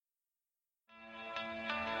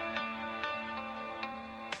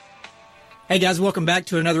Hey guys, welcome back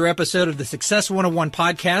to another episode of the Success 101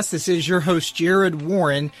 podcast. This is your host, Jared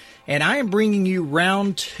Warren, and I am bringing you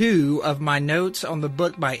round 2 of my notes on the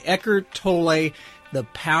book by Eckhart Tolle, The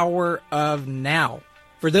Power of Now.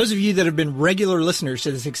 For those of you that have been regular listeners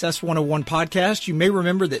to the Success 101 podcast, you may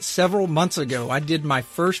remember that several months ago, I did my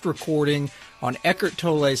first recording on Eckhart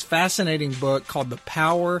Tolle's fascinating book called The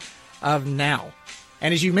Power of Now.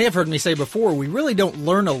 And as you may have heard me say before, we really don't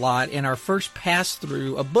learn a lot in our first pass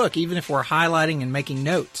through a book, even if we're highlighting and making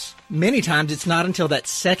notes. Many times it's not until that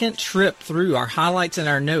second trip through our highlights and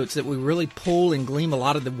our notes that we really pull and glean a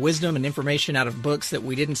lot of the wisdom and information out of books that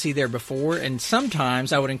we didn't see there before. And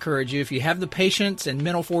sometimes I would encourage you, if you have the patience and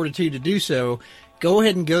mental fortitude to do so, go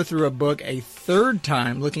ahead and go through a book a third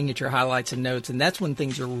time looking at your highlights and notes, and that's when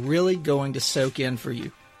things are really going to soak in for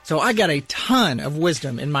you. So I got a ton of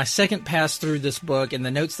wisdom in my second pass through this book and the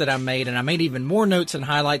notes that I made, and I made even more notes and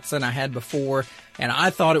highlights than I had before, and I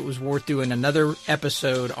thought it was worth doing another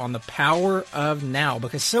episode on the power of now,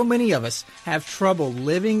 because so many of us have trouble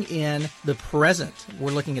living in the present. We're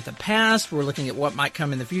looking at the past, we're looking at what might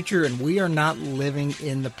come in the future, and we are not living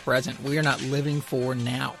in the present. We are not living for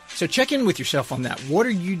now. So check in with yourself on that. What are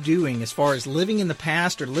you doing as far as living in the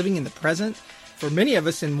past or living in the present? For many of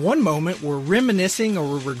us, in one moment, we're reminiscing or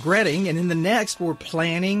we're regretting, and in the next, we're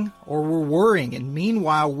planning or we're worrying. And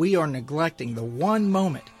meanwhile, we are neglecting the one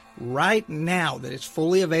moment right now that is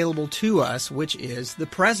fully available to us, which is the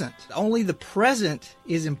present. Only the present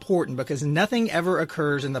is important because nothing ever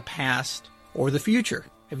occurs in the past or the future.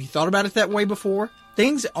 Have you thought about it that way before?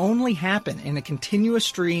 Things only happen in a continuous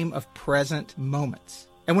stream of present moments.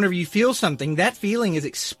 And whenever you feel something, that feeling is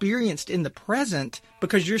experienced in the present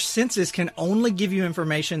because your senses can only give you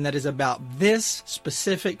information that is about this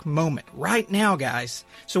specific moment, right now, guys.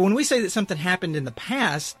 So when we say that something happened in the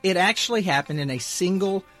past, it actually happened in a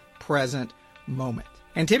single present moment.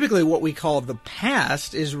 And typically what we call the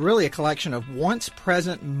past is really a collection of once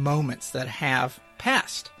present moments that have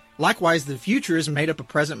passed. Likewise, the future is made up of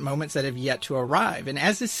present moments that have yet to arrive. And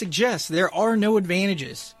as this suggests, there are no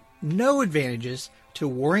advantages to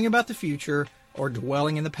worrying about the future or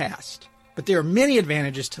dwelling in the past. But there are many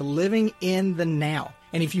advantages to living in the now.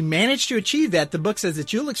 And if you manage to achieve that, the book says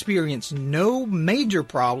that you'll experience no major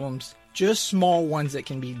problems, just small ones that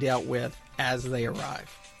can be dealt with as they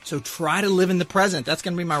arrive. So try to live in the present. That's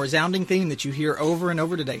going to be my resounding theme that you hear over and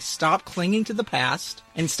over today. Stop clinging to the past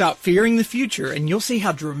and stop fearing the future, and you'll see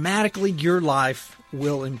how dramatically your life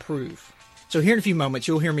will improve. So here in a few moments,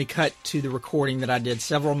 you'll hear me cut to the recording that I did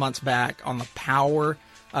several months back on the power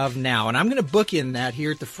of now. And I'm going to bookend that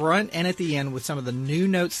here at the front and at the end with some of the new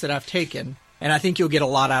notes that I've taken. And I think you'll get a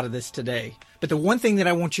lot out of this today. But the one thing that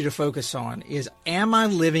I want you to focus on is, am I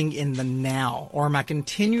living in the now? Or am I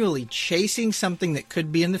continually chasing something that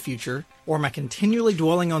could be in the future? Or am I continually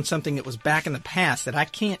dwelling on something that was back in the past that I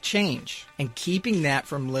can't change and keeping that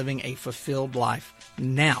from living a fulfilled life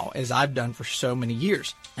now, as I've done for so many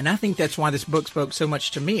years? And I think that's why this book spoke so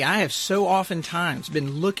much to me. I have so oftentimes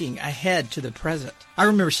been looking ahead to the present. I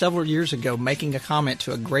remember several years ago making a comment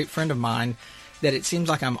to a great friend of mine that it seems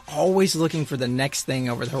like I'm always looking for the next thing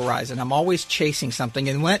over the horizon. I'm always chasing something,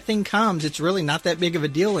 and when that thing comes, it's really not that big of a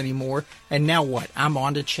deal anymore. And now what? I'm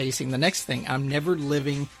on to chasing the next thing. I'm never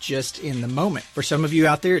living just in the moment. For some of you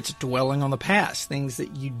out there, it's dwelling on the past, things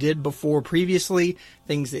that you did before previously,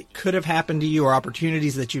 things that could have happened to you, or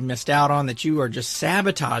opportunities that you missed out on, that you are just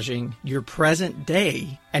sabotaging your present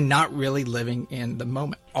day and not really living in the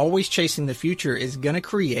moment. Always chasing the future is going to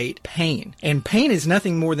create pain. And pain is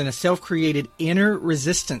nothing more than a self-created inner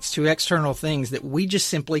resistance to external things that we just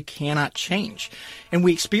simply cannot change. And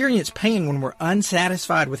we experience pain when we're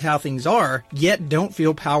unsatisfied with how things are, yet don't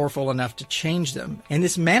feel powerful enough to change them. And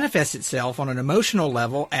this manifests itself on an emotional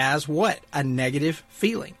level as what? A negative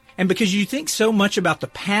feeling. And because you think so much about the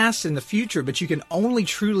past and the future, but you can only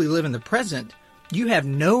truly live in the present, you have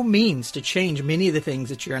no means to change many of the things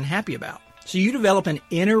that you're unhappy about. So you develop an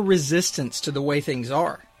inner resistance to the way things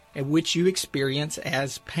are, and which you experience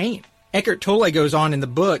as pain. Eckhart Tolle goes on in the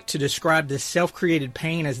book to describe this self-created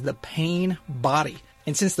pain as the pain body.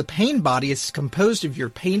 And since the pain body is composed of your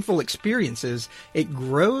painful experiences, it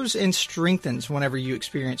grows and strengthens whenever you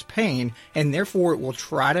experience pain, and therefore it will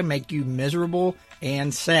try to make you miserable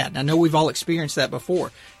and sad. I know we've all experienced that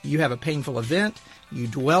before. You have a painful event, you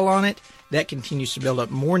dwell on it, that continues to build up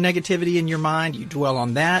more negativity in your mind, you dwell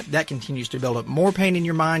on that, that continues to build up more pain in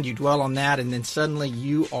your mind, you dwell on that, and then suddenly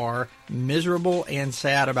you are miserable and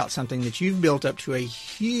sad about something that you've built up to a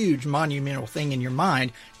huge monumental thing in your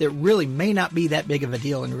mind that really may not be that big of a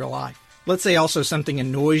deal in real life. Let's say also something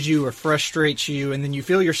annoys you or frustrates you, and then you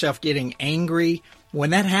feel yourself getting angry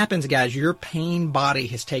When that happens, guys, your pain body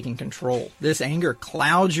has taken control. This anger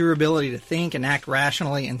clouds your ability to think and act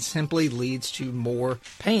rationally and simply leads to more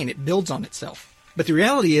pain. It builds on itself. But the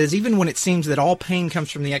reality is, even when it seems that all pain comes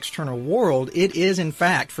from the external world, it is, in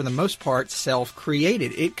fact, for the most part,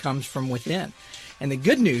 self-created. It comes from within. And the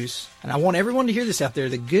good news, and I want everyone to hear this out there,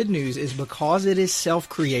 the good news is because it is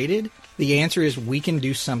self-created, the answer is we can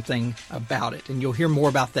do something about it. And you'll hear more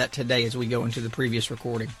about that today as we go into the previous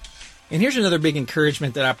recording. And here's another big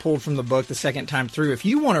encouragement that I pulled from the book the second time through. If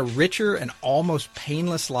you want a richer and almost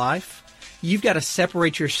painless life, you've got to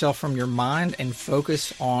separate yourself from your mind and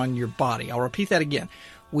focus on your body. I'll repeat that again.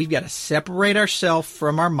 We've got to separate ourselves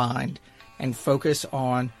from our mind and focus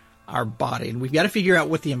on our body. And we've got to figure out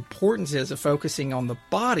what the importance is of focusing on the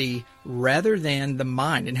body rather than the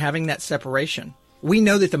mind and having that separation. We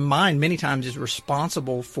know that the mind many times is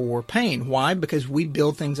responsible for pain. Why? Because we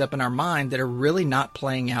build things up in our mind that are really not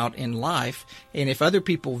playing out in life. And if other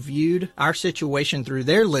people viewed our situation through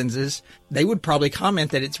their lenses, they would probably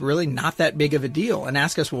comment that it's really not that big of a deal and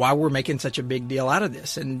ask us why we're making such a big deal out of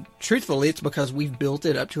this. And truthfully, it's because we've built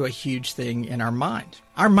it up to a huge thing in our mind.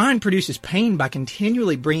 Our mind produces pain by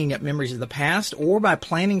continually bringing up memories of the past or by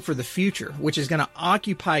planning for the future, which is going to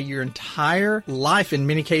occupy your entire life in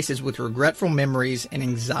many cases with regretful memories and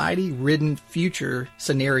anxiety-ridden future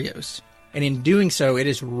scenarios. And in doing so, it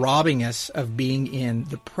is robbing us of being in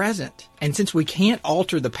the present. And since we can't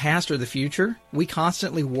alter the past or the future, we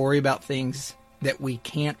constantly worry about things that we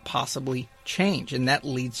can't possibly change, and that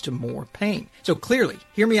leads to more pain. So clearly,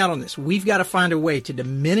 hear me out on this. We've got to find a way to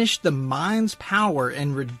diminish the mind's power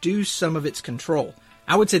and reduce some of its control.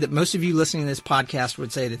 I would say that most of you listening to this podcast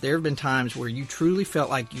would say that there have been times where you truly felt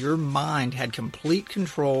like your mind had complete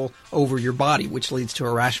control over your body, which leads to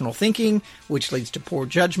irrational thinking, which leads to poor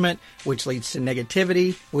judgment, which leads to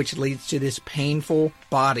negativity, which leads to this painful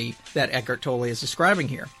body that Eckhart Tolle is describing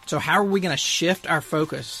here. So how are we going to shift our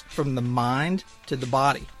focus from the mind to the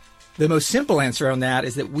body? The most simple answer on that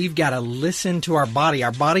is that we've got to listen to our body.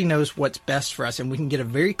 Our body knows what's best for us, and we can get a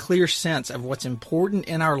very clear sense of what's important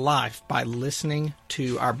in our life by listening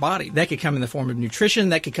to our body. That could come in the form of nutrition.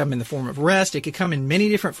 That could come in the form of rest. It could come in many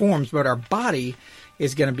different forms, but our body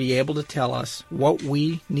is going to be able to tell us what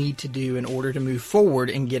we need to do in order to move forward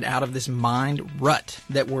and get out of this mind rut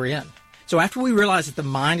that we're in. So after we realize that the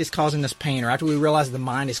mind is causing us pain, or after we realize that the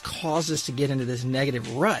mind has caused us to get into this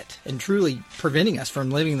negative rut and truly preventing us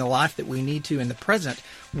from living the life that we need to in the present,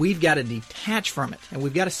 we've got to detach from it. And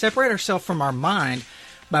we've got to separate ourselves from our mind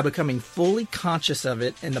by becoming fully conscious of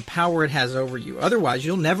it and the power it has over you. Otherwise,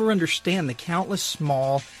 you'll never understand the countless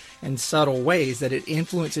small and subtle ways that it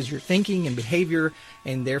influences your thinking and behavior,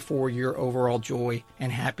 and therefore your overall joy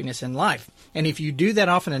and happiness in life. And if you do that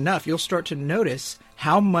often enough, you'll start to notice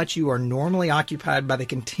how much you are normally occupied by the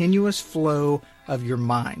continuous flow of your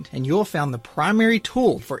mind. And you'll have found the primary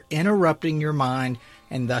tool for interrupting your mind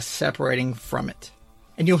and thus separating from it.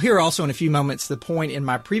 And you'll hear also in a few moments the point in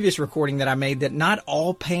my previous recording that I made that not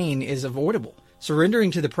all pain is avoidable. Surrendering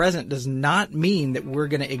to the present does not mean that we're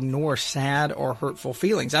going to ignore sad or hurtful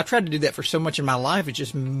feelings. I've tried to do that for so much in my life. It's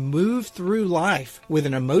just move through life with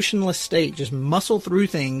an emotionless state, just muscle through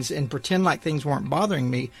things and pretend like things weren't bothering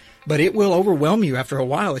me. But it will overwhelm you after a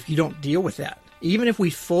while if you don't deal with that. Even if we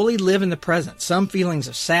fully live in the present, some feelings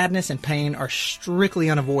of sadness and pain are strictly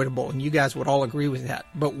unavoidable, and you guys would all agree with that.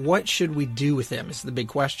 But what should we do with them is the big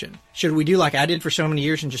question. Should we do like I did for so many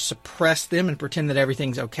years and just suppress them and pretend that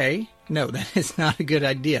everything's okay? No, that is not a good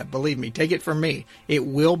idea. Believe me, take it from me. It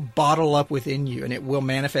will bottle up within you, and it will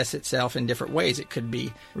manifest itself in different ways. It could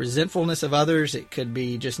be resentfulness of others. It could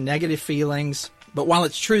be just negative feelings. But while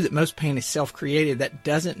it's true that most pain is self-created, that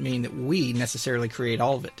doesn't mean that we necessarily create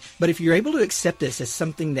all of it. But if you're able to accept this as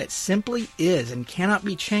something that simply is and cannot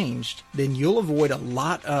be changed, then you'll avoid a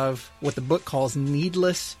lot of what the book calls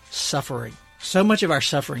needless suffering. So much of our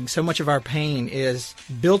suffering, so much of our pain is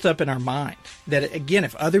built up in our mind that, again,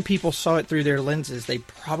 if other people saw it through their lenses, they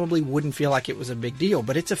probably wouldn't feel like it was a big deal.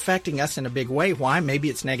 But it's affecting us in a big way. Why?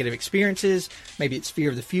 Maybe it's negative experiences. Maybe it's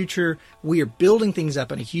fear of the future. We are building things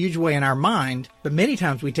up in a huge way in our mind. But many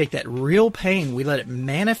times we take that real pain, we let it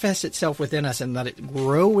manifest itself within us and let it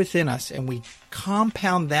grow within us. And we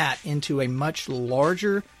compound that into a much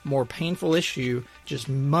larger, more painful issue. Just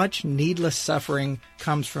much needless suffering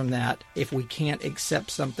comes from that if we can't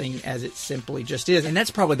accept something as it simply just is. And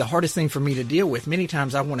that's probably the hardest thing for me to deal with. Many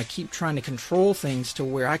times I want to keep trying to control things to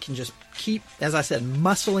where I can just keep, as I said,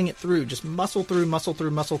 muscling it through. Just muscle through. We're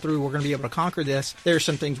going to be able to conquer this. There are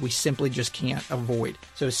some things we simply just can't avoid.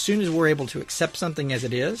 So as soon as we're able to accept something as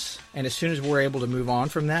it is, and as soon as we're able to move on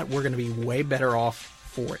from that, we're going to be way better off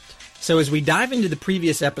for it. So as we dive into the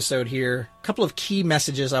previous episode here, a couple of key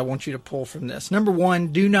messages I want you to pull from this. Number one,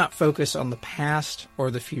 do not focus on the past or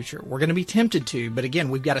the future. We're going to be tempted to, but again,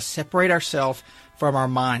 we've got to separate ourselves from our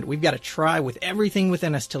mind. We've got to try with everything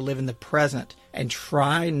within us to live in the present and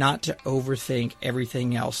try not to overthink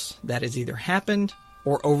everything else that has either happened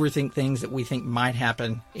or overthink things that we think might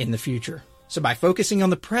happen in the future. So by focusing on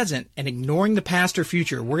the present and ignoring the past or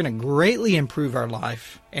future, we're going to greatly improve our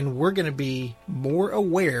life, and we're going to be more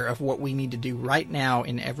aware of what we need to do right now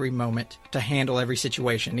in every moment to handle every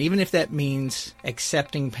situation, even if that means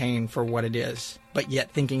accepting pain for what it is, but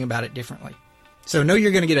yet thinking about it differently. So I know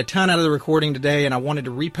you're going to get a ton out of the recording today, and I wanted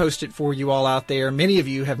to repost it for you all out there. Many of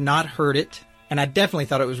you have not heard it, and I definitely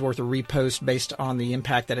thought it was worth a repost based on the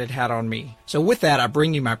impact that it had on me. So with that, I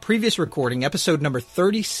bring you my previous recording, episode number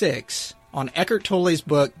 36, on Eckhart Tolle's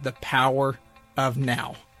book, The Power of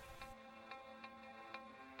Now.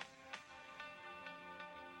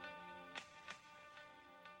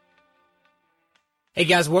 Hey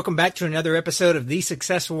guys, welcome back to another episode of the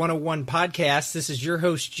Success 101 podcast. This is your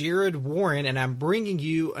host, Jared Warren, and I'm bringing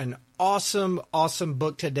you an awesome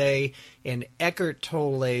book today in Eckhart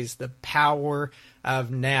Tolle's The Power of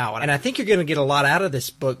Now. And I think you're going to get a lot out of this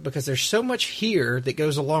book because there's so much here that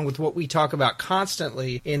goes along with what we talk about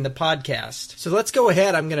constantly in the podcast. So let's go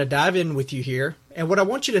ahead. I'm going to dive in with you here. And what I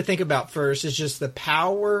want you to think about first is just the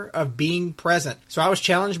power of being present. So I was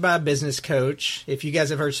challenged by a business coach, if you guys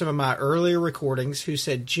have heard some of my earlier recordings, who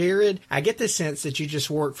said, Jared, I get the sense that you just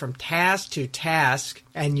work from task to task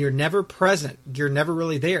and you're never present. You're never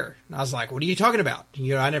really there. And I was like, what are you talking about?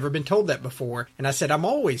 I've never been told that before. And I said, I'm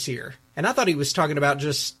always here. And I thought he was talking about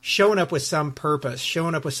just showing up with some purpose,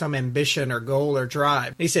 showing up with some ambition or goal or drive.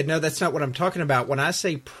 And he said, no, that's not what I'm talking about. When I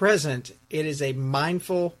say present, it is a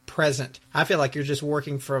mindful present. I feel like you're just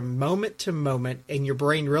working from moment to moment and your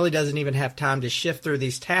brain really doesn't even have time to shift through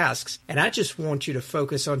these tasks. And I just want you to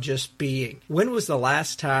focus on just being. When was the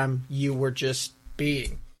last time you were just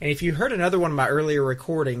being? And if you heard another one of my earlier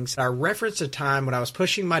recordings, I referenced a time when I was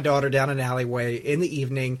pushing my daughter down an alleyway in the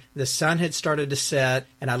evening. The sun had started to set,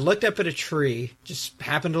 and I looked up at a tree, just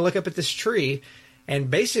happened to look up at this tree, and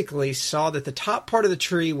basically saw that the top part of the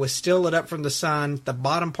tree was still lit up from the sun. The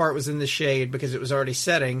bottom part was in the shade because it was already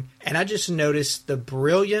setting. And I just noticed the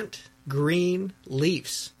brilliant green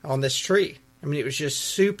leaves on this tree. I mean, it was just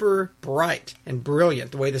super bright and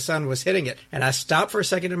brilliant the way the sun was hitting it. And I stopped for a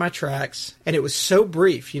second in my tracks, and it was so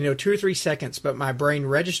brief, 2 or 3 seconds, but my brain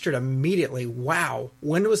registered immediately, wow,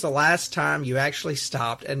 when was the last time you actually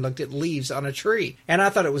stopped and looked at leaves on a tree? And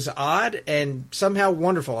I thought it was odd and somehow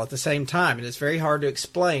wonderful at the same time. And it's very hard to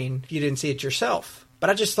explain if you didn't see it yourself. But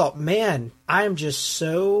I just thought, man, I am just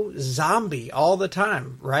so zombie all the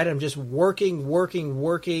time, right? I'm just working,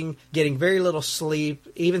 getting very little sleep,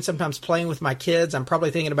 even sometimes playing with my kids. I'm probably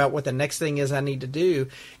thinking about what the next thing is I need to do.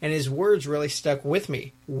 And his words really stuck with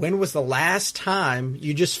me. When was the last time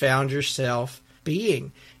you just found yourself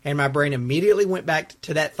being? And my brain immediately went back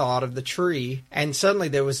to that thought of the tree. And suddenly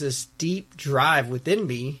there was this deep drive within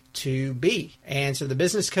me to be. And so the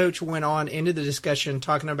business coach went on into the discussion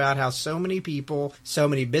talking about how so many people, so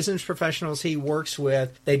many business professionals he works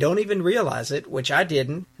with, they don't even realize it, which I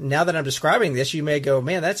didn't. Now that I'm describing this, you may go,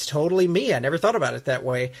 man, that's totally me. I never thought about it that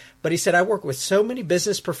way. But he said, I work with so many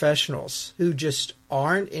business professionals who just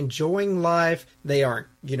aren't enjoying life. They aren't,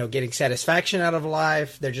 getting satisfaction out of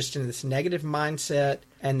life. They're just in this negative mindset.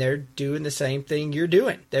 And they're doing the same thing you're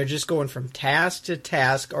doing. They're just going from task to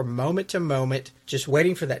task or moment to moment, just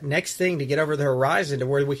waiting for that next thing to get over the horizon to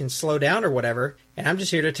where we can slow down or whatever. And I'm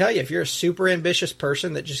just here to tell you, if you're a super ambitious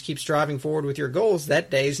person that just keeps driving forward with your goals,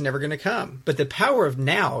 that day is never going to come. But the power of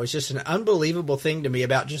now is just an unbelievable thing to me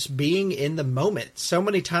about just being in the moment. So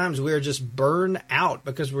many times we are just burned out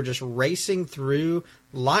because we're just racing through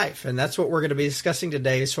life. And that's what we're going to be discussing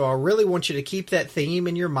today. So I really want you to keep that theme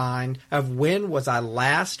in your mind of when was I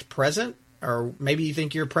last present? Or maybe you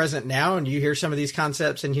think you're present now and you hear some of these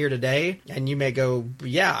concepts in here today and you may go,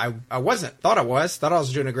 yeah, I wasn't. Thought I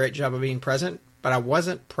was doing a great job of being present, but I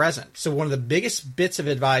wasn't present. So one of the biggest bits of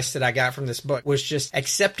advice that I got from this book was just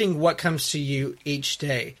accepting what comes to you each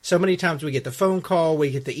day. So many times we get the phone call, we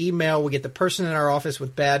get the email, we get the person in our office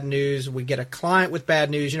with bad news, we get a client with bad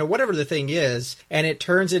news, whatever the thing is, and it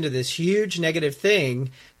turns into this huge negative thing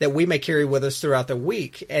that we may carry with us throughout the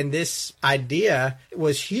week. And this idea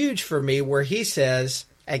was huge for me where he says,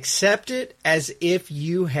 accept it as if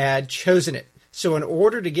you had chosen it. So in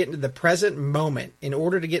order to get into the present moment, in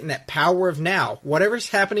order to get in that power of now, whatever's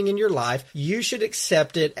happening in your life, you should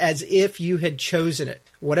accept it as if you had chosen it.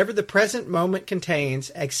 Whatever the present moment contains,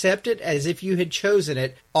 accept it as if you had chosen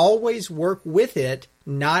it. Always work with it,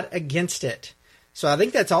 not against it. So I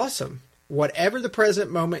think that's awesome. Whatever the present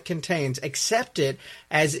moment contains, accept it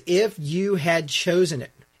as if you had chosen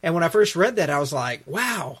it. And when I first read that, I was like,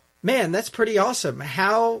 wow, man, that's pretty awesome.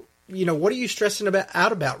 How, what are you stressing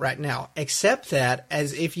out about right now? Accept that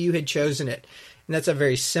as if you had chosen it. And that's a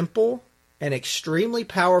very simple and extremely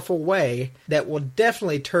powerful way that will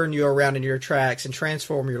definitely turn you around in your tracks and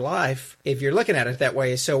transform your life if you're looking at it that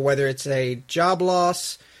way. So whether it's a job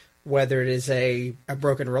loss, whether it is a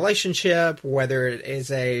broken relationship, whether it is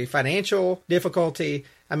a financial difficulty,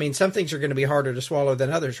 I mean, some things are going to be harder to swallow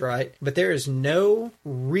than others, right? But there is no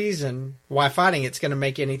reason why fighting it's going to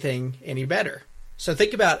make anything any better. So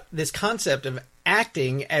think about this concept of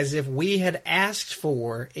acting as if we had asked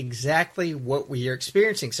for exactly what we are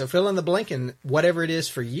experiencing. So fill in the blank in whatever it is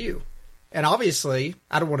for you. And obviously,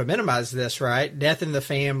 I don't want to minimize this, right? Death in the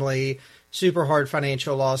family, super hard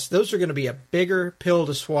financial loss, those are going to be a bigger pill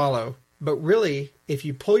to swallow. But really, if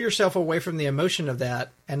you pull yourself away from the emotion of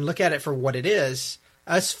that and look at it for what it is,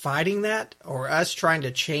 us fighting that or us trying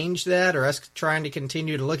to change that or us trying to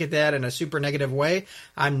continue to look at that in a super negative way,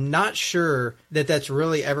 I'm not sure that that's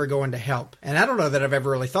really ever going to help. And I don't know that I've ever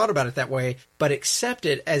really thought about it that way, but accept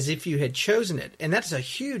it as if you had chosen it. And that's a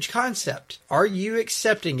huge concept. Are you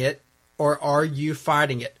accepting it or are you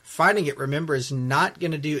fighting it? Fighting it, remember, is not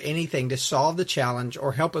going to do anything to solve the challenge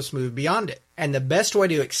or help us move beyond it. And the best way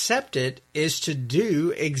to accept it is to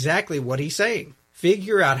do exactly what he's saying.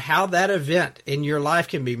 Figure out how that event in your life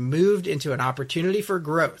can be moved into an opportunity for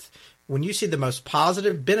growth. When you see the most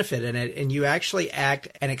positive benefit in it and you actually act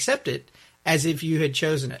and accept it as if you had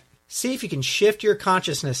chosen it. See if you can shift your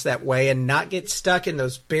consciousness that way and not get stuck in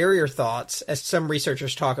those barrier thoughts, as some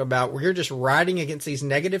researchers talk about, where you're just riding against these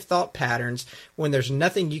negative thought patterns when there's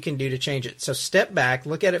nothing you can do to change it. So step back,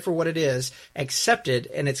 look at it for what it is, accept it,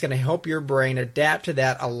 and it's going to help your brain adapt to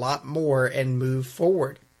that a lot more and move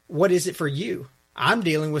forward. What is it for you? I'm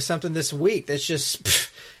dealing with something this week that's just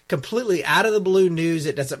completely out of the blue news.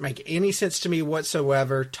 It doesn't make any sense to me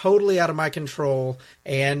whatsoever, totally out of my control.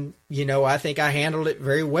 And, I think I handled it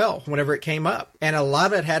very well whenever it came up. And a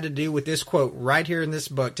lot of it had to do with this quote right here in this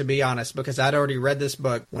book, to be honest, because I'd already read this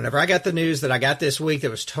book. Whenever I got the news that I got this week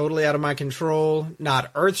that was totally out of my control,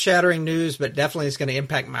 not earth-shattering news, but definitely it's going to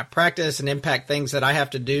impact my practice and impact things that I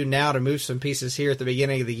have to do now to move some pieces here at the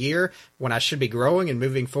beginning of the year when I should be growing and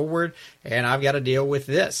moving forward. And I've got to deal with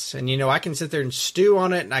this. And, I can sit there and stew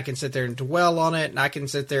on it, and I can sit there and dwell on it, and I can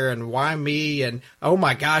sit there and why me, and oh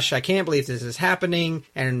my gosh, I can't believe this is happening,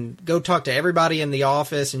 and go talk to everybody in the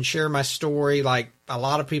office and share my story like a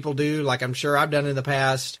lot of people do, like I'm sure I've done in the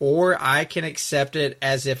past. Or I can accept it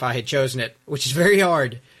as if I had chosen it, which is very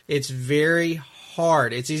hard. It's very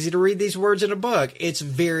hard. It's easy to read these words in a book. It's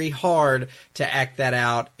very hard to act that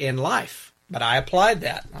out in life. But I applied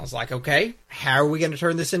that. I was like, okay, how are we going to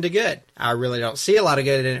turn this into good? I really don't see a lot of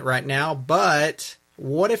good in it right now, but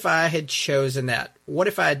what if I had chosen that? What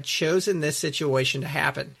if I had chosen this situation to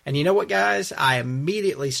happen? And you know what, guys? I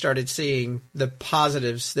immediately started seeing the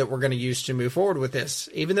positives that we're going to use to move forward with this.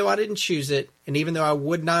 Even though I didn't choose it, and even though I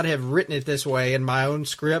would not have written it this way in my own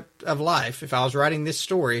script of life, if I was writing this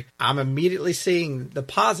story, I'm immediately seeing the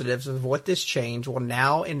positives of what this change will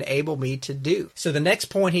now enable me to do. So the next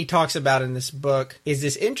point he talks about in this book is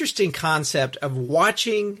this interesting concept of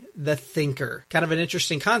watching the thinker. Kind of an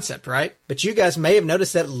interesting concept, right? But you guys may have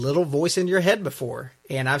noticed that little voice in your head before.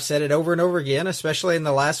 And I've said it over and over again, especially in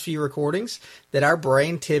the last few recordings, that our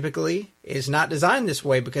brain typically is not designed this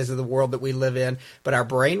way because of the world that we live in, but our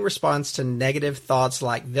brain responds to negative thoughts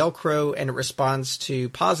like Velcro, and it responds to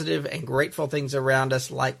positive and grateful things around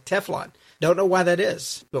us like Teflon. Don't know why that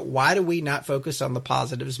is, but why do we not focus on the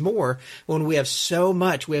positives more when we have so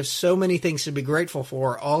many things to be grateful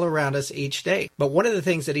for all around us each day? But one of the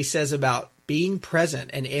things that he says about being present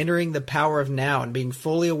and entering the power of now and being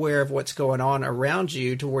fully aware of what's going on around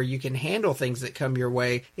you to where you can handle things that come your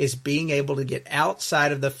way is being able to get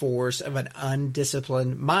outside of the force of an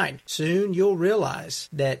undisciplined mind. Soon you'll realize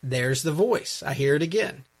that there's the voice. I hear it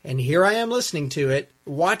again. And here I am listening to it,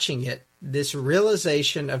 watching it, this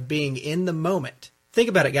realization of being in the moment. Think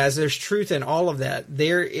about it, guys. There's truth in all of that.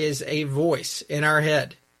 There is a voice in our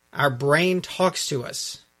head. Our brain talks to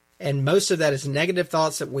us. And most of that is negative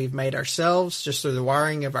thoughts that we've made ourselves just through the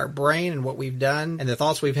wiring of our brain and what we've done and the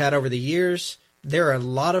thoughts we've had over the years. There are a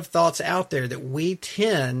lot of thoughts out there that we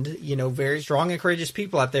tend, very strong and courageous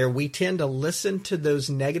people out there, we tend to listen to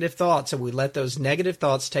those negative thoughts, and we let those negative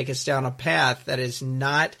thoughts take us down a path that is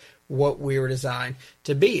not what we were designed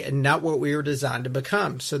to be and not what we were designed to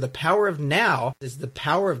become. So the power of now is the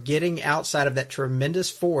power of getting outside of that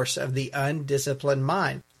tremendous force of the undisciplined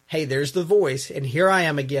mind. hey, there's the voice, and here I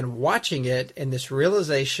am again watching it, and this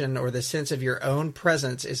realization or the sense of your own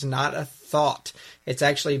presence is not a thought. It's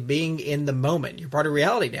actually being in the moment. You're part of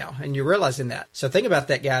reality now, and you're realizing that. So think about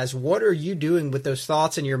that, guys. What are you doing with those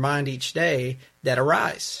thoughts in your mind each day that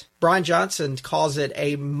arise? Brian Johnson calls it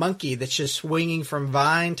a monkey that's just swinging from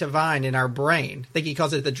vine to vine in our brain. I think he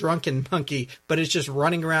calls it the drunken monkey, but it's just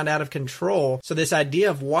running around out of control. So this idea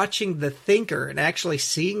of watching the thinker and actually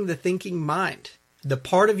seeing the thinking mind, the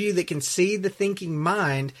part of you that can see the thinking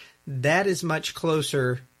mind, that is much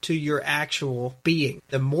closer to your actual being.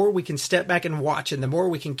 The more we can step back and watch, and the more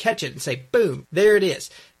we can catch it and say, boom, there it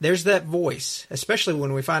is. There's that voice, especially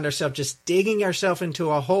when we find ourselves just digging ourselves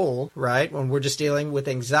into a hole, right? When we're just dealing with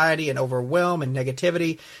anxiety and overwhelm and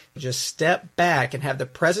negativity. Just step back and have the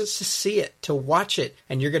presence to see it, to watch it,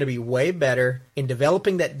 and you're going to be way better in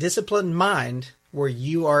developing that disciplined mind where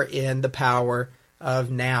you are in the power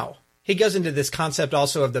of now. He goes into this concept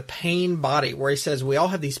also of the pain body, where he says we all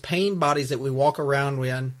have these pain bodies that we walk around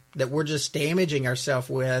in, that we're just damaging ourselves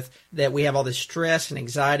with, that we have all this stress and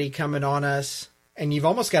anxiety coming on us. And you've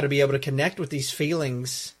almost got to be able to connect with these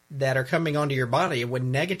feelings that are coming onto your body. And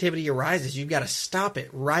when negativity arises, you've got to stop it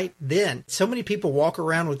right then. So many people walk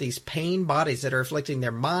around with these pain bodies that are afflicting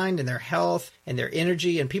their mind and their health and their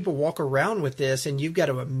energy. And people walk around with this, and you've got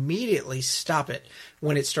to immediately stop it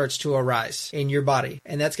when it starts to arise in your body.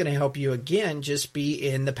 And that's going to help you, again, just be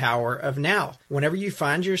in the power of now. Whenever you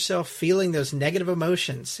find yourself feeling those negative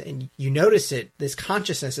emotions and you notice it, this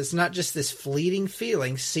consciousness, it's not just this fleeting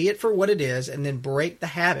feeling, see it for what it is and then break the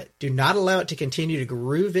habit. Do not allow it to continue to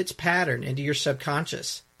groove its pattern into your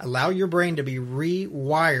subconscious. Allow your brain to be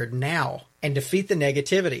rewired now and defeat the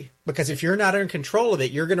negativity. Because if you're not in control of it,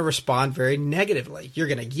 you're going to respond very negatively. You're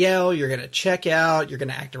going to yell, you're going to check out, you're going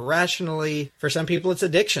to act irrationally. For some people, it's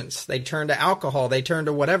addictions. They turn to alcohol, they turn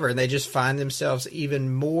to whatever, and they just find themselves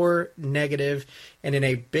even more negative and in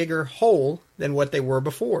a bigger hole than what they were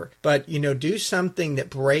before. But, do something that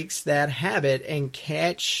breaks that habit and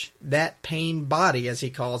catch that pain body, as he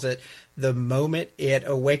calls it, the moment it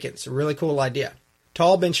awakens. A really cool idea.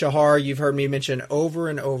 Tal Ben-Shahar, you've heard me mention over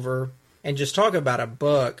and over, and just talk about a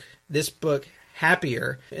book, this book,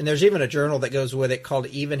 Happier. And there's even a journal that goes with it called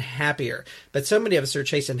Even Happier. But so many of us are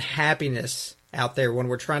chasing happiness out there when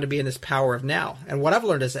we're trying to be in this power of now. And what I've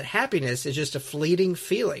learned is that happiness is just a fleeting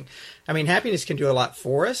feeling. I mean, happiness can do a lot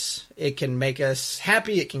for us. It can make us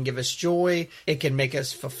happy. It can give us joy. It can make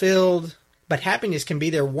us fulfilled. But happiness can be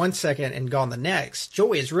there 1 second and gone the next.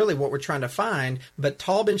 Joy is really what we're trying to find. But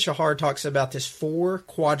Tal Ben-Shahar talks about this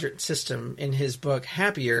 4-quadrant system in his book,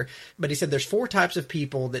 Happier. But he said there's 4 types of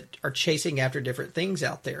people that are chasing after different things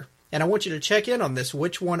out there. And I want you to check in on this.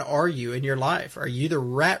 Which one are you in your life? Are you the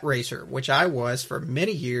rat racer, which I was for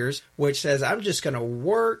many years, which says I'm just going to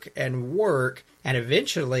work, and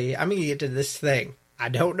eventually I'm going to get to this thing. I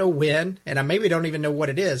don't know when, and I maybe don't even know what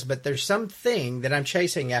it is, but there's something that I'm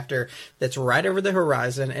chasing after that's right over the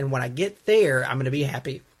horizon, and when I get there, I'm going to be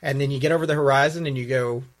happy. And then you get over the horizon and you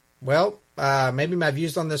go, well, maybe my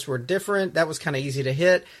views on this were different. That was kind of easy to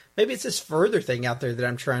hit. Maybe it's this further thing out there that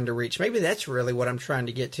I'm trying to reach. Maybe that's really what I'm trying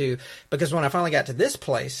to get to, because when I finally got to this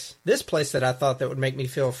place that I thought that would make me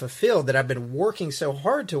feel fulfilled, that I've been working so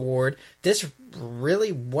hard toward, this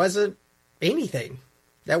really wasn't anything.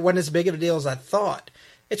 That wasn't as big of a deal as I thought.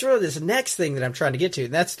 It's really this next thing that I'm trying to get to.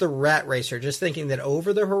 And that's the rat racer, just thinking that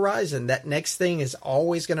over the horizon, that next thing is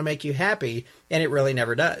always going to make you happy, and it really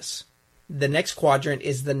never does. The next quadrant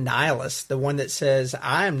is the nihilist, the one that says,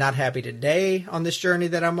 I am not happy today on this journey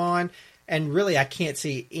that I'm on, and really I can't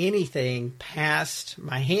see anything past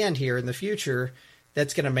my hand here in the future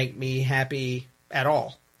that's going to make me happy at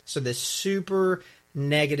all. So this super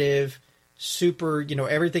negative,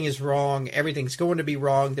 everything is wrong, everything's going to be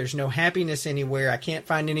wrong, there's no happiness anywhere, I can't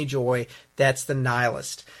find any joy. That's the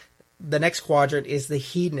nihilist. The next quadrant is the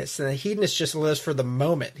hedonist, and the hedonist just lives for the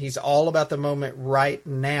moment. He's all about the moment right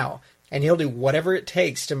now, and he'll do whatever it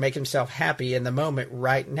takes to make himself happy in the moment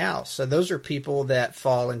right now. So those are people that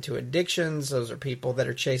fall into addictions. Those are people that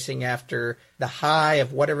are chasing after the high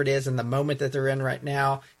of whatever it is in the moment that they're in right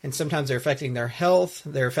now, and sometimes they're affecting their health,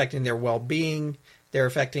 they're affecting their well-being, they're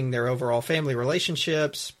affecting their overall family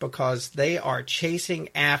relationships, because they are chasing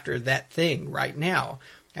after that thing right now.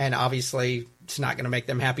 And obviously, it's not going to make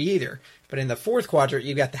them happy either. But in the 4th quadrant,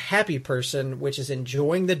 you've got the happy person, which is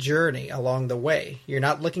enjoying the journey along the way. You're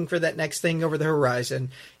not looking for that next thing over the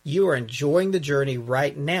horizon. You are enjoying the journey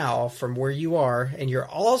right now from where you are. And you're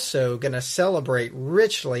also going to celebrate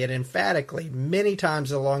richly and emphatically many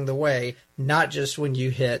times along the way, not just when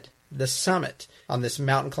you hit the summit on this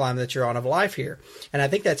mountain climb that you're on of life here. And I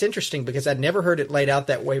think that's interesting because I'd never heard it laid out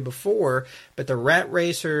that way before, but the rat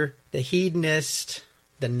racer, the hedonist,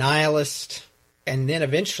 the nihilist, and then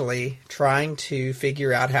eventually trying to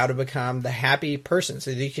figure out how to become the happy person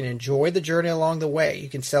so that you can enjoy the journey along the way. You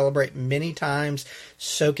can celebrate many times,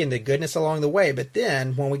 soak in the goodness along the way. But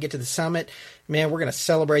then when we get to the summit, man, we're going to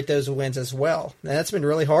celebrate those wins as well. And that's been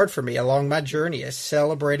really hard for me along my journey, is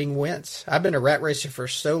celebrating wins. I've been a rat racer for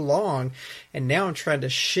so long, and now I'm trying to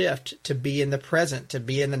shift to be in the present, to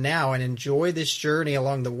be in the now, and enjoy this journey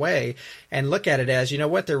along the way and look at it as, you know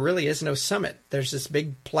what, there really is no summit. There's this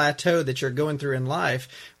big plateau that you're going through in life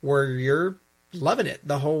where you're loving it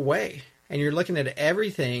the whole way. And you're looking at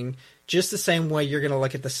everything just the same way you're going to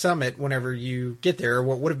look at the summit whenever you get there, or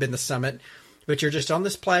what would have been the summit. But you're just on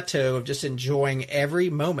this plateau of just enjoying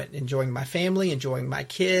every moment, enjoying my family, enjoying my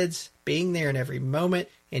kids, being there in every moment,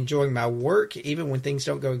 enjoying my work, even when things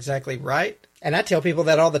don't go exactly right. And I tell people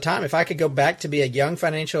that all the time. If I could go back to be a young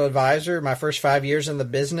financial advisor, my first 5 years in the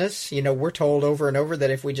business, you know, we're told over and over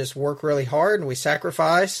that if we just work really hard and we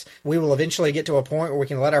sacrifice, we will eventually get to a point where we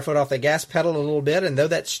can let our foot off the gas pedal a little bit. And though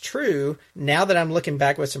that's true, now that I'm looking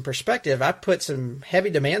back with some perspective, I put some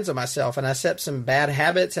heavy demands on myself, and I set some bad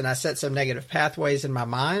habits, and I set some negative pathways in my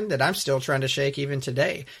mind that I'm still trying to shake even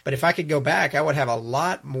today. But if I could go back, I would have a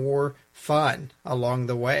lot more fun along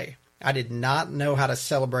the way. I did not know how to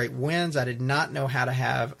celebrate wins. I did not know how to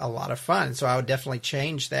have a lot of fun. So I would definitely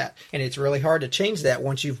change that. And it's really hard to change that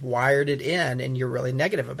once you've wired it in and you're really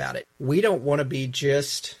negative about it. We don't want to be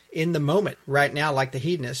just in the moment right now like the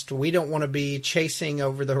hedonist. We don't want to be chasing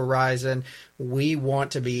over the horizon. We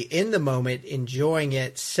want to be in the moment, enjoying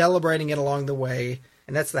it, celebrating it along the way.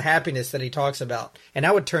 And that's the happiness that he talks about. And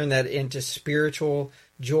I would turn that into spiritual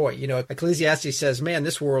joy. You know, Ecclesiastes says, man,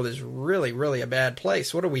 this world is really, really a bad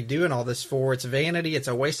place. What are we doing all this for? It's vanity. It's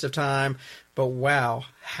a waste of time. But wow,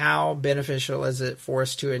 how beneficial is it for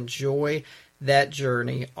us to enjoy that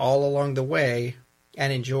journey all along the way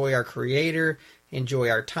and enjoy our Creator, enjoy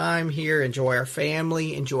our time here, enjoy our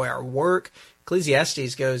family, enjoy our work.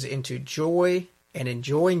 Ecclesiastes goes into joy and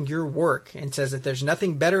enjoying your work and says that there's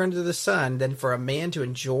nothing better under the sun than for a man to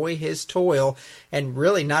enjoy his toil and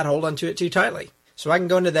really not hold onto it too tightly. So I can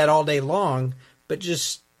go into that all day long, but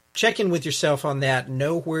just check in with yourself on that.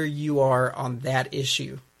 Know where you are on that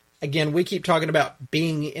issue. Again, we keep talking about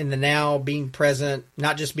being in the now, being present,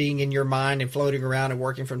 not just being in your mind and floating around and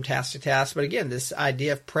working from task to task, but again, this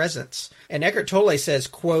idea of presence. And Eckhart Tolle says,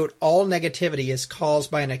 quote, all negativity is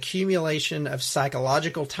caused by an accumulation of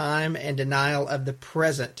psychological time and denial of the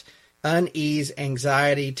present. Unease,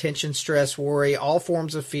 anxiety, tension, stress, worry, all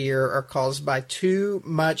forms of fear are caused by too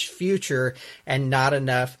much future and not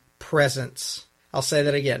enough presence. I'll say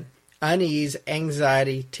that again. Unease,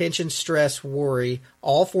 anxiety, tension, stress, worry,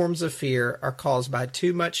 all forms of fear are caused by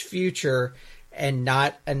too much future and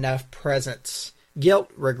not enough presence. Guilt,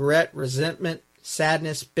 regret, resentment,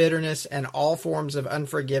 sadness, bitterness, and all forms of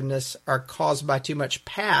unforgiveness are caused by too much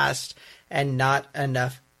past and not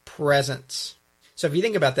enough presence. So if you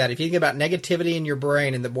think about that, if you think about negativity in your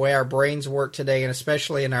brain and the way our brains work today, and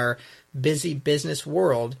especially in our busy business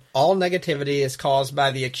world, all negativity is caused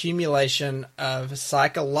by the accumulation of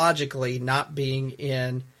psychologically not being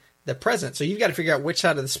in the present. So you've got to figure out which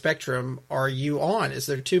side of the spectrum are you on. Is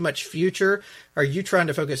there too much future? Are you trying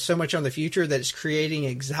to focus so much on the future that it's creating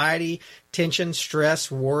anxiety, tension,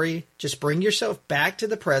 stress, worry? Just bring yourself back to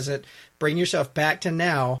the present, bring yourself back to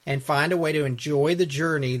now, and find a way to enjoy the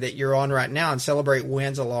journey that you're on right now and celebrate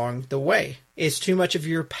wins along the way. Is too much of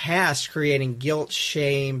your past creating guilt,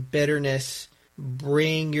 shame, bitterness?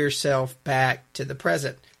 Bring yourself back to the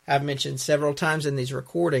present. I've mentioned several times in these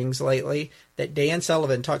recordings lately that Dan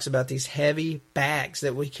Sullivan talks about these heavy bags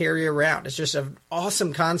that we carry around. It's just an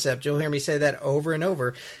awesome concept. You'll hear me say that over and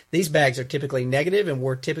over. These bags are typically negative, and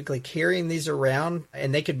we're typically carrying these around,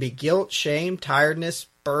 and they could be guilt, shame, tiredness,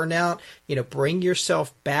 burnout. You know, bring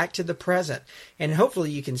yourself back to the present. And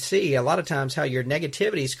hopefully you can see a lot of times how your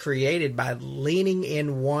negativity is created by leaning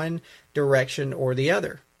in one direction or the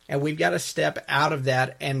other. And we've got to step out of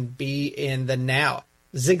that and be in the now.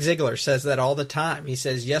 Zig Ziglar says that all the time. He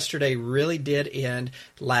says, yesterday really did end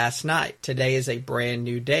last night. Today is a brand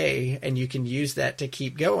new day, and you can use that to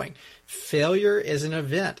keep going. Failure is an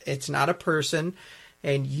event. It's not a person,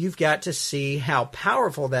 and you've got to see how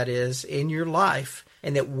powerful that is in your life,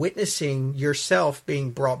 and that witnessing yourself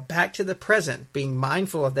being brought back to the present, being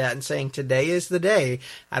mindful of that and saying, today is the day.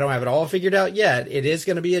 I don't have it all figured out yet. It is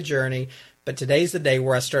going to be a journey. But today's the day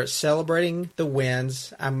where I start celebrating the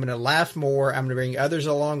wins. I'm going to laugh more. I'm going to bring others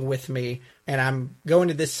along with me. And I'm going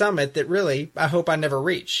to this summit that really, I hope I never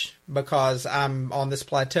reach, because I'm on this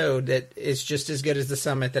plateau that is just as good as the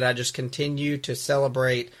summit that I just continue to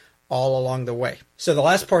celebrate all along the way. So the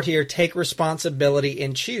last part here, take responsibility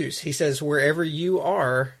and choose. He says, wherever you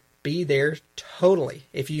are, be there totally.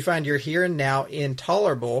 If you find your here and now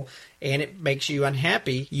intolerable and it makes you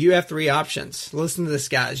unhappy, you have three options. Listen to this,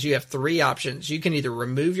 guys. You have three options. You can either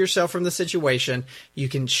remove yourself from the situation, you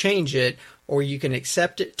can change it, or you can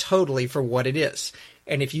accept it totally for what it is.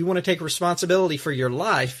 And if you want to take responsibility for your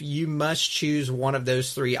life, you must choose one of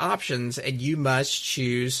those three options, and you must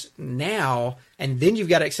choose now. And then you've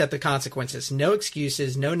got to accept the consequences. No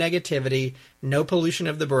excuses, no negativity, no pollution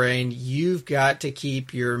of the brain. You've got to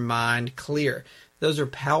keep your mind clear. Those are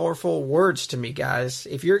powerful words to me, guys.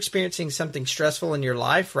 If you're experiencing something stressful in your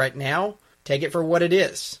life right now, take it for what it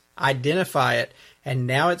is. Identify it. And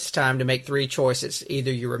now it's time to make three choices.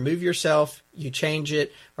 Either you remove yourself, you change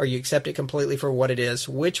it, or you accept it completely for what it is.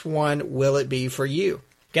 Which one will it be for you?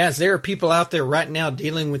 Guys, there are people out there right now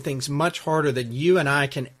dealing with things much harder than you and I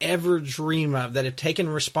can ever dream of, that have taken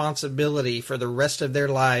responsibility for the rest of their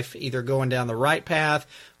life, either going down the right path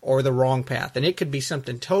or the wrong path. And it could be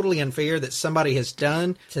something totally unfair that somebody has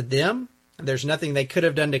done to them. There's nothing they could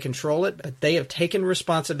have done to control it, but they have taken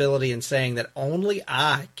responsibility in saying that only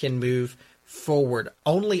I can move forward.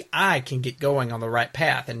 Only I can get going on the right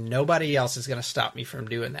path, and nobody else is going to stop me from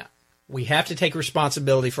doing that. We have to take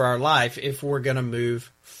responsibility for our life if we're going to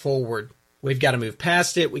move forward. We've got to move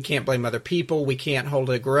past it. We can't blame other people. We can't hold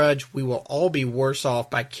a grudge. We will all be worse off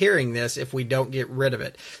by carrying this if we don't get rid of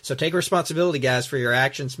it. So take responsibility, guys, for your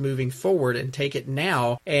actions moving forward, and take it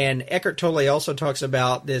now. And Eckhart Tolle also talks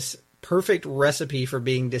about this perfect recipe for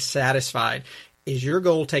being dissatisfied. Is your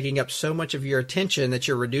goal taking up so much of your attention that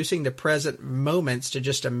you're reducing the present moments to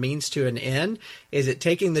just a means to an end? Is it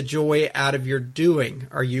taking the joy out of your doing?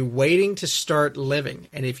 Are you waiting to start living?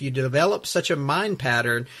 And if you develop such a mind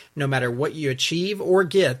pattern, no matter what you achieve or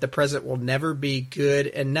get, the present will never be good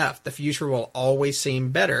enough. The future will always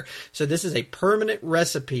seem better. So this is a permanent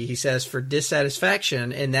recipe, he says, for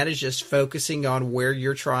dissatisfaction, and that is just focusing on where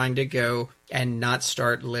you're trying to go and not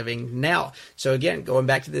start living now. So again, going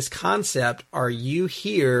back to this concept, are you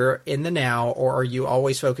here in the now, or are you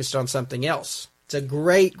always focused on something else? It's a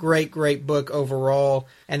great, great, great book overall.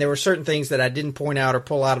 And there were certain things that I didn't point out or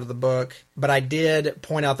pull out of the book, but I did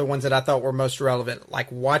point out the ones that I thought were most relevant,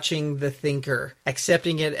 like watching the thinker,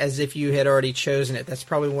 accepting it as if you had already chosen it. That's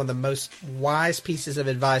probably one of the most wise pieces of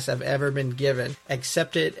advice I've ever been given.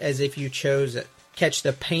 Accept it as if you chose it. Catch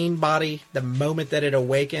the pain body the moment that it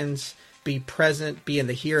awakens. Be present, be in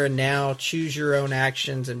the here and now, choose your own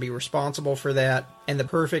actions and be responsible for that. And the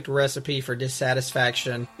perfect recipe for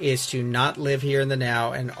dissatisfaction is to not live here in the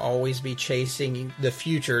now and always be chasing the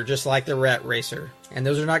future, just like the rat racer. And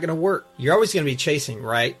those are not going to work. You're always going to be chasing,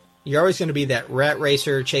 right? You're always going to be that rat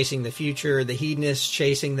racer chasing the future, the hedonist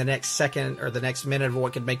chasing the next second or the next minute of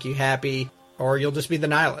what could make you happy. Or you'll just be the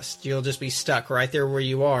nihilist. You'll just be stuck right there where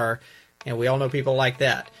you are. And we all know people like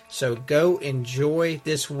that. So go enjoy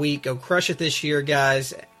this week. Go crush it this year,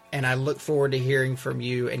 guys. And I look forward to hearing from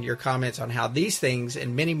you and your comments on how these things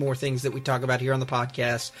and many more things that we talk about here on the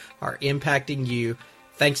podcast are impacting you.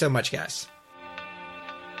 Thanks so much, guys.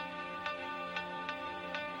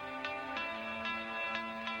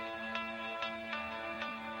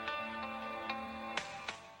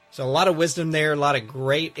 So a lot of wisdom there, a lot of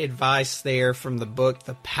great advice there from the book,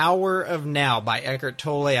 The Power of Now by Eckhart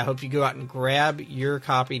Tolle. I hope you go out and grab your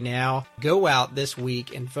copy now. Go out this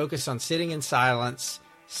week and focus on sitting in silence,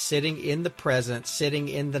 sitting in the present, sitting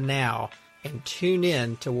in the now, and tune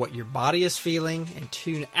in to what your body is feeling and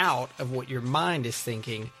tune out of what your mind is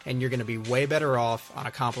thinking. And you're going to be way better off on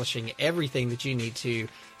accomplishing everything that you need to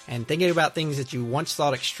and thinking about things that you once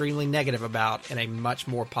thought extremely negative about in a much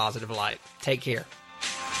more positive light. Take care.